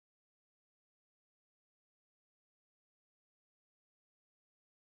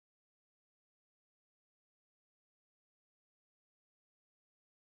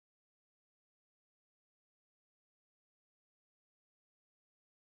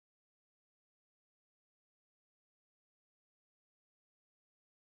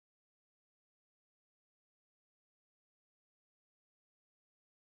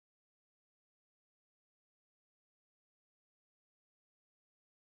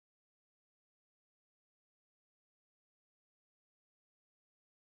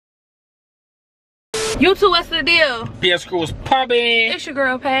You two, what's the deal? PS Crew is pumping. It's your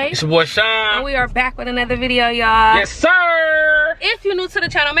girl, Paige. It's your boy, Sean. And we are back with another video, y'all. Yes, sir. If you're new to the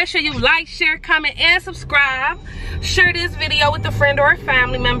channel, make sure you like, share, comment, and subscribe. Share this video with a friend or a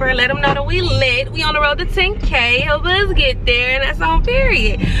family member and let them know that we lit. We on the road to 10K. Help us get there, and that's on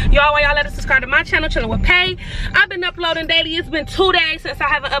period. Y'all, while y'all let us subscribe to my channel, Chilling with Paige. I've been uploading daily. It's been 2 days since I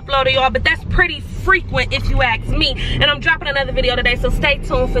haven't uploaded, y'all, but that's pretty frequent if you ask me. And I'm dropping another video today, so stay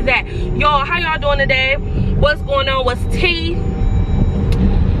tuned for that. Y'all, how y'all doing today? What's going on? What's tea?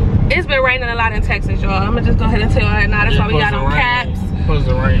 It's been raining a lot in Texas, y'all. I'm gonna just go ahead and tell y'all that now. That's why we got on caps. Supposed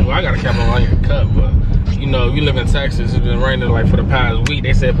to rain. Well, I got a cap on like a cup, but you know, if you live in Texas, it's been raining like for the past week.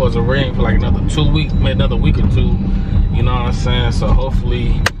 They said it's supposed to rain for like another 2 weeks, maybe another week or two. You know what I'm saying? So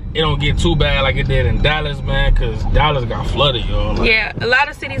hopefully it don't get too bad like it did in Dallas, man, because Dallas got flooded, y'all. Like, yeah, a lot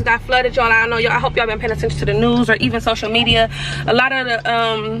of cities got flooded, y'all. I know y'all. I hope y'all been paying attention to the news or even social media. A lot of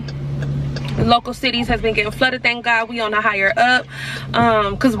the local cities has been getting flooded. Thank God we on a higher up,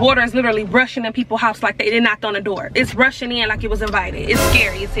 because water is literally rushing in people's house like they knocked on the door. It's rushing in like it was invited. It's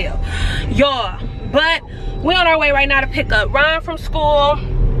scary as hell, y'all. But we on our way right now to pick up Ron from school.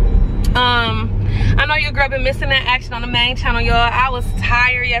 I know your girl been missing that action on the main channel, y'all. I was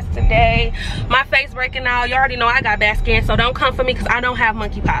tired yesterday. My face breaking out. You already know I got bad skin, so don't come for me because I don't have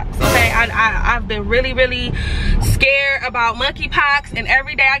monkeypox, okay? I've been really scared about monkeypox, and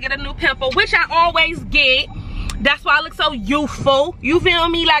every day I get a new pimple, which I always get. That's why I look so youthful. You feel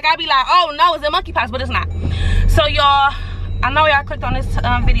me? Like, I be like, oh no, is it monkeypox? But it's not. So y'all, I know y'all clicked on this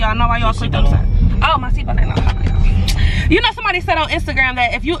video. I know why y'all clicked on this. Oh, my seatbelt ain't on. You know, somebody said on Instagram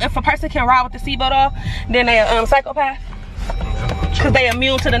that if a person can ride with the seatbelt off, then they a psychopath, because they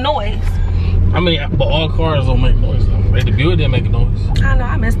immune to the noise. I mean, but all cars don't make noise though. Like the Buick didn't make a noise. I know,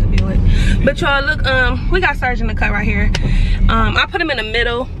 I missed the Buick. But y'all, look, we got Serg in the cut right here. I put him in the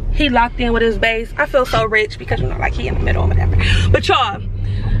middle. He locked in with his base. I feel so rich because, you know, like he in the middle or whatever. But y'all,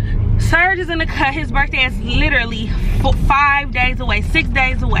 Serg is in the cut. His birthday is literally 5 days away, 6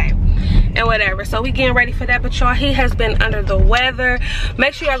 days away, and whatever. So we getting ready for that. But y'all, he has been under the weather.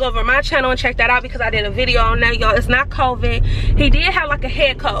 Make sure y'all go over to my channel and check that out because I did a video on that, y'all. It's not COVID. He did have like a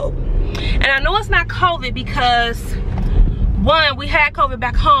head cold, and I know it's not COVID because one, we had COVID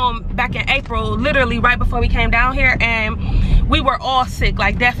back home back in April, literally right before we came down here, and we were all sick,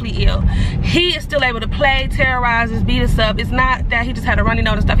 like deathly ill. He is still able to play, terrorize us, beat us up. It's not that he just had a runny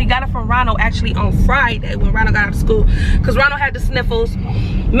nose and stuff. He got it from Ronald actually on Friday when Ronald got out of school, because Ronald had the sniffles,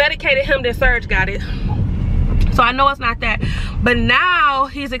 medicated him, then Serg got it. So I know it's not that. But now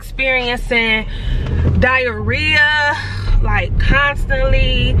he's experiencing diarrhea, like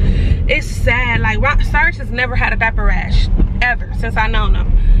constantly. It's sad. Like, Serg has never had a diaper rash ever since I known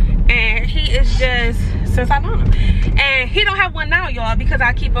him, and he is just, since I known him, and he don't have one now, y'all, because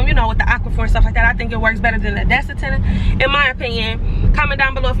I keep him, you know, with the Aquaphor and stuff like that. I think it works better than the Desitin, in my opinion. Comment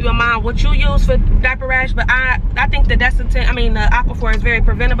down below if you don't mind what you use for diaper rash, but I think the Desitin, I mean the Aquaphor, is very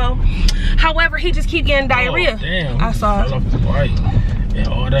preventable. However, he just keep getting diarrhea. Oh, damn. I saw it. And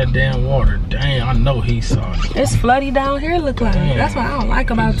all that damn water. Damn, I know he saw it. It's floody down here, look like. Damn. That's what I don't like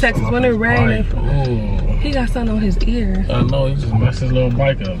about Texas when it's raining. Oh. He got something on his ear. I know, he just messed his little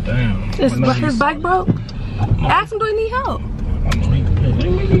bike up. Damn. His bike broke? No. Ask him, do he need help? I know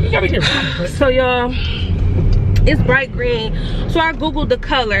he gotta get rid. So y'all, it's bright green. So I googled the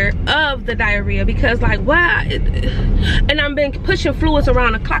color of the diarrhea because, like, wow, and I've been pushing fluids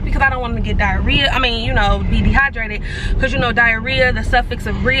around the clock because I don't want to get diarrhea. I mean, you know, be dehydrated, because, you know, diarrhea, the suffix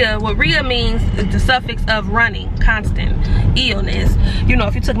of rhea, what rhea means is the suffix of running, constant illness. You know,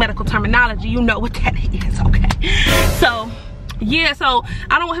 if you took medical terminology, you know what that is, okay? So yeah, so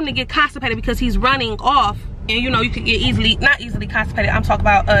I don't want him to get constipated because he's running off, and you know, you could get not easily constipated, I'm talking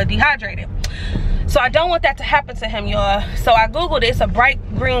about dehydrated. So I don't want that to happen to him, y'all. So I googled it. It's a bright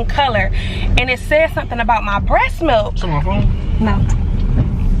green color, and it says something about my breast milk. It's on my phone? No.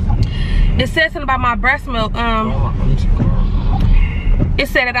 It says something about my breast milk. It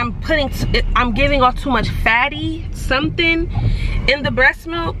said that I'm giving off too much fatty something in the breast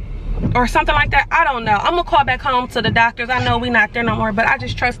milk, or something like that. I don't know. I'm gonna call back home to the doctors. I know we not there no more, but I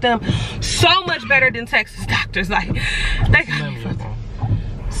just trust them so much better than Texas doctors. Like, they got me.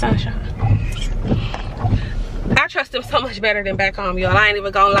 Sunshine. I trust them so much better than back home, y'all. I ain't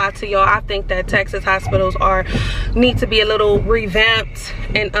even gonna lie to y'all. I think that Texas hospitals need to be a little revamped,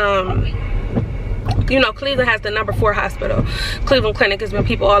 and you know, Cleveland has the #4 hospital. Cleveland Clinic has been,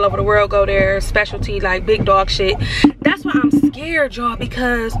 people all over the world go there, specialty, like big dog shit. That's why I'm scared, y'all,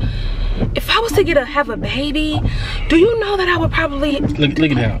 because if I was to have a baby, do you know that I would probably look at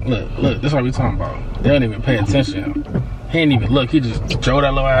him. Look, that's what we talking about. They don't even pay attention. He ain't even look. He just drove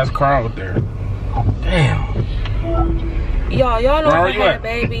that little ass car out there. Damn. Y'all know I had a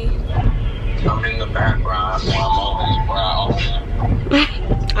baby. I'm in the background. I'm always brown.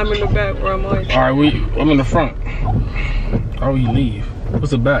 I'm in the background. All right, I'm in the front. Oh, you leave.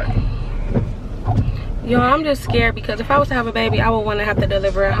 What's the back? Yo, I'm just scared because if I was to have a baby, I would want to have to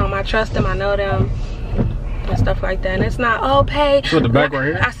deliver at home. I trust them, I know them, and stuff like that. And it's not, oh, Pay. So the back right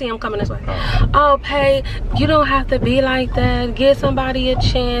here? I see him coming this way. Oh, Pay, you don't have to be like that. Give somebody a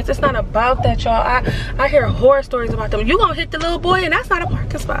chance. It's not about that, y'all. I hear horror stories about them. You gonna hit the little boy, and that's not a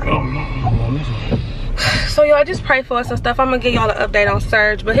parking spot. Oh, no. So y'all just pray for us and stuff. I'm gonna give y'all an update on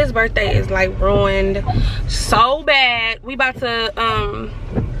Serg, but his birthday is like ruined so bad. We about to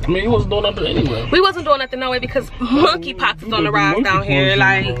I mean, he wasn't doing nothing anyway. We wasn't doing nothing no way because monkeypox is on the rise down here.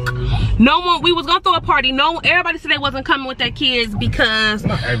 Like, no one, we was gonna throw a party. No, everybody said they wasn't coming with their kids because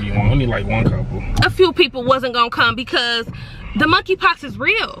not everyone, only like one couple. A few people wasn't gonna come because the monkeypox is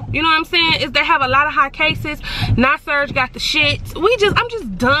real. You know what I'm saying? Is they have a lot of high cases. Now Serg got the shit. I'm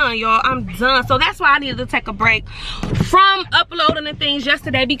just done, y'all. I'm done. So that's why I needed to take a break from uploading the things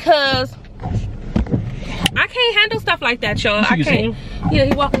yesterday because I can't handle stuff like that, y'all. I can't. Yeah,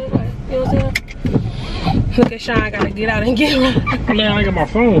 he walking away. You know what I'm saying? Look at Sean, I gotta get out and get him. I mean, I got my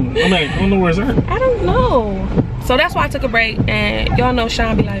phone. I mean, I don't know where it's at. I don't know. So that's why I took a break, and y'all know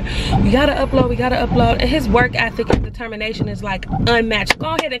Sean be like, we gotta upload, and his work ethic and determination is like unmatched.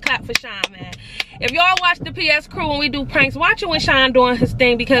 Go ahead and clap for Sean, man. If y'all watch the PS Crew when we do pranks, watch it when Sean doing his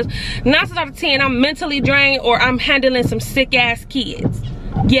thing because 9 times out of 10, I'm mentally drained or I'm handling some sick ass kids.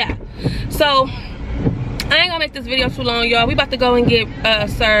 Yeah. So I ain't gonna make this video too long, y'all. We about to go and get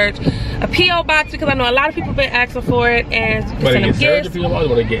Serg a P.O. box because I know a lot of people been asking for it and send them gifts.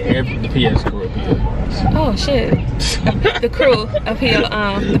 But they get the PS Crew a P.O. box. Oh shit. The crew a P.O.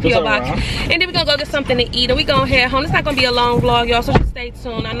 box. And then we're gonna go get something to eat and we gonna head home. It's not gonna be a long vlog, y'all, so just stay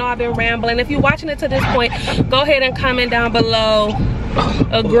tuned. I know I've been rambling. If you're watching it to this point, go ahead and comment down below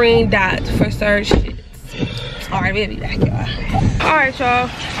a green dot for Serg shits. Alright, we'll be back, y'all. Alright, y'all.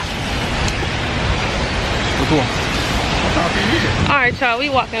 Alright, y'all, we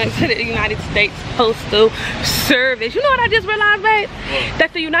walking into the United States Postal Service. You know what I just realized, babe?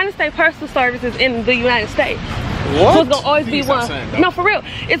 That the United States Postal Service is in the United States. What? So it's gonna always be one. No, for real.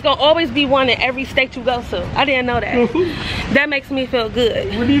 It's gonna always be one in every state you go to. I didn't know that. That makes me feel good.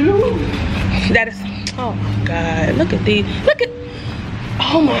 What do you do? That is, oh my God. Look at these. Look at,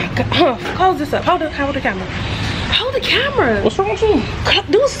 oh my God. Close this up. Hold the camera. Hold the camera. What's wrong with you?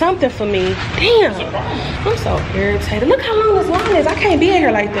 Do something for me. Damn. I'm so irritated. Look how long this line is. I can't be in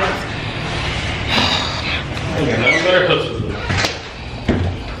here like this.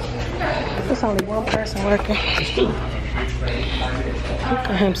 There's only one person working. Look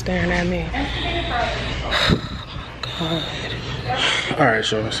at him staring at me. God. Alright,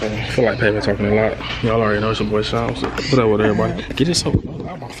 so I feel like Payman talking a lot. Y'all already know it's your boy Sean. So what's up with everybody? Get this out of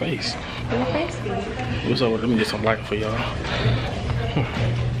my face. What's up with, let me get some light for y'all.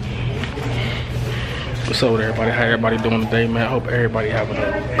 What's up with everybody? How everybody doing today, man? I hope everybody having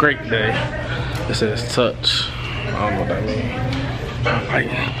a great day. It says touch. I don't know what that means.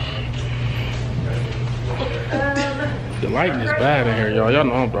 The lighting is bad in here, y'all. Y'all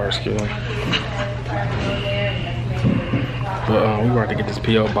know I'm dark skinned. But we about to get this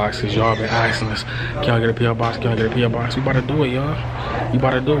P.O. box because y'all been asking us, can y'all get a P.O. box? Can y'all get a P.O. box? We about to do it, y'all. We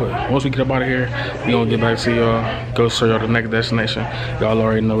about to do it. Once we get up out of here, we gonna get back to y'all. Go show y'all the next destination. Y'all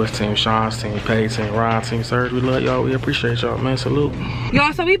already know it's Team Sean's, Team Pay, Team Ryan, Team Serg. We love y'all. We appreciate y'all, man. Salute.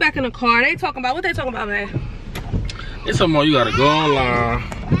 Y'all, so we back in the car. They talking about, what they talking about, man? It's something more. You gotta go online.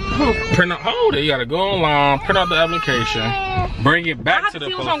 Print out, hold it. You gotta go online, print out the application, bring it back to the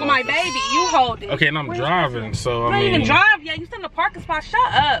post office. With my baby, you hold it. Okay, and I'm driving, so I mean. You don't even drive yet. You still in the parking spot.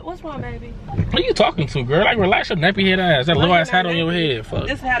 Shut up. What's wrong, baby? Who you talking to, girl? Like, relax your nappy head ass. That little ass hat on your head. Fuck.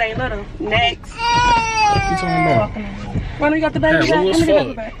 This hat ain't little. Next. What you talking about? When we got the baby back? Let me get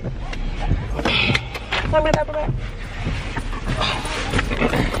the back. Let me get the back.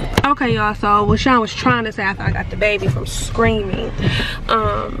 Okay, y'all, so what Sean was trying to say after I got the baby from screaming,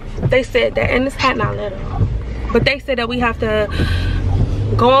 they said that, and this hat not little, but they said that we have to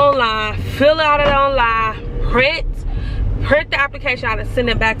go online, fill out it online, print the application out and send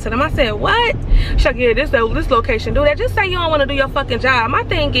it back to them. I said, what? She's like, yeah, this location do that. Just say you don't want to do your fucking job. My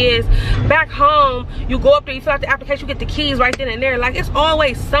thing is, back home, you go up there, you fill out the application, you get the keys right then and there. Like, it's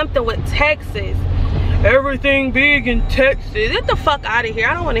always something with Texas. Everything big in Texas. Get the fuck out of here.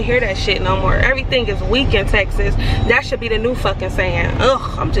 I don't want to hear that shit no more. Everything is weak in Texas. That should be the new fucking saying.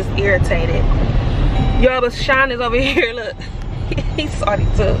 Ugh, I'm just irritated. Yo, but Sean is over here, look. He's salty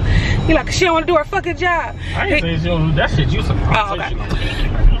too. He like, she don't want to do her fucking job. I ain't saying she don't do that shit. You some oh, okay.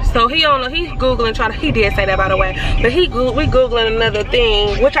 So he's Googling, he did say that, by the way. But we Googling another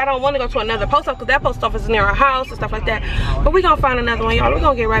thing, which I don't want to go to another post office, because that post office is near our house and stuff like that. But we gonna find another one, y'all. We're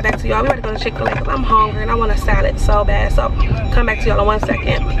gonna get right back to y'all. We about to go to Chick-fil-A because I'm hungry and I want a salad so bad. So come back to y'all in 1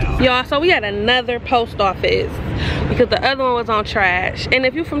 second. Y'all, so we had another post office because the other one was on trash. And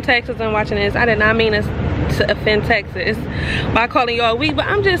if you're from Texas and watching this, I did not mean to offend Texas by calling y'all weak, but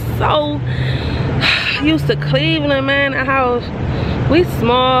I'm just so used to Cleveland, man. How we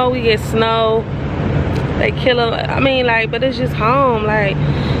small, we get snow, they kill them. I mean, like, but it's just home. Like,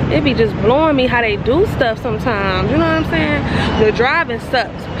 it be just blowing me how they do stuff sometimes. You know what I'm saying? The driving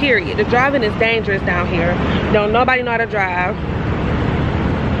sucks, period. The driving is dangerous down here. Don't nobody know how to drive.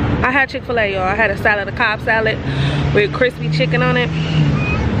 I had Chick-fil-A, y'all. I had a salad, a Cobb salad with crispy chicken on it.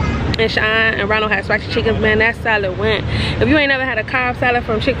 And Sean and Ronald had spicy chickens. Man, that salad went. If you ain't never had a Cobb salad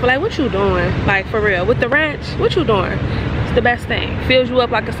from Chick-fil-A, what you doing? Like, for real, with the ranch, what you doing? It's the best thing. Fills you up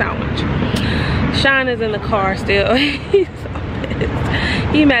like a sandwich. Sean is in the car still. He's so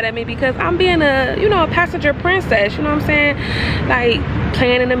pissed. He mad at me because I'm being a, you know, a passenger princess. You know what I'm saying? Like,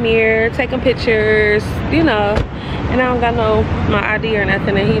 playing in the mirror, taking pictures, you know. And I don't got my ID or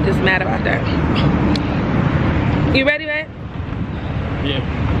nothing, and he just mad about that. You ready, babe? Yeah.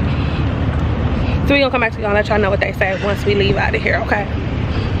 So we gonna come back to y'all and let y'all know what they say once we leave out of here, okay?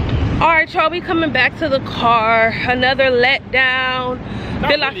 All right, y'all, we coming back to the car. Another letdown.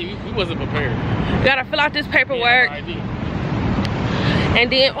 We wasn't prepared. Gotta fill out this paperwork. Yeah, and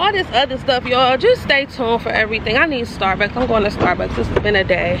then all this other stuff, y'all. Just stay tuned for everything. I need Starbucks. I'm going to Starbucks. This has been a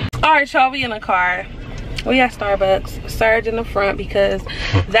day. All right, y'all, we in the car. We at Starbucks. Serg in the front because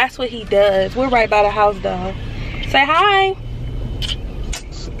that's what he does. We're right by the house, though. Say hi.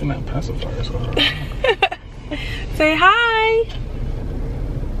 Sitting that pacifier. Say hi.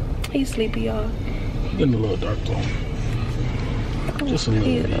 He's sleepy, y'all. Getting a little dark though. Just a little.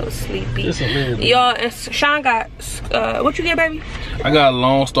 He's a little sleepy. Just a little bit. Y'all, and Sean got what you get, baby? I got a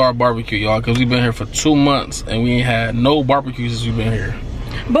Lone Star barbecue, y'all, because we've been here for 2 months and we ain't had no barbecue since we've been here.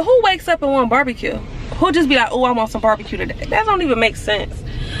 But who wakes up and want barbecue? Who just be like, oh, I want some barbecue today? That don't even make sense.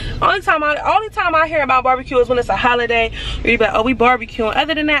 Only time I hear about barbecue is when it's a holiday. Or you be like, oh, we barbecuing.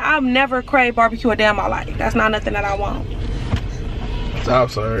 Other than that, I've never craved barbecue a day in my life. That's not nothing that I want. Stop,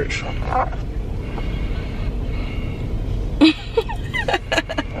 Serg.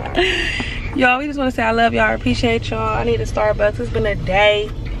 Y'all, we just want to say I love y'all. I appreciate y'all. I need a Starbucks. It's been a day.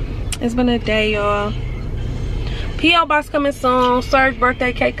 It's been a day, y'all. P.O. box coming soon. Serg's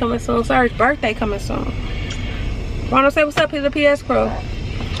birthday cake coming soon. Serg's birthday coming soon. Ronald, say what's up to the PS crew.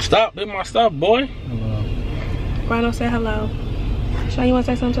 Stop, did my stuff, boy. Ronald, say hello. Sean, you want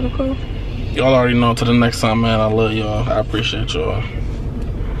to say something to the crew? Y'all already know. To the next time, man. I love y'all. I appreciate y'all.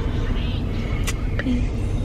 Peace.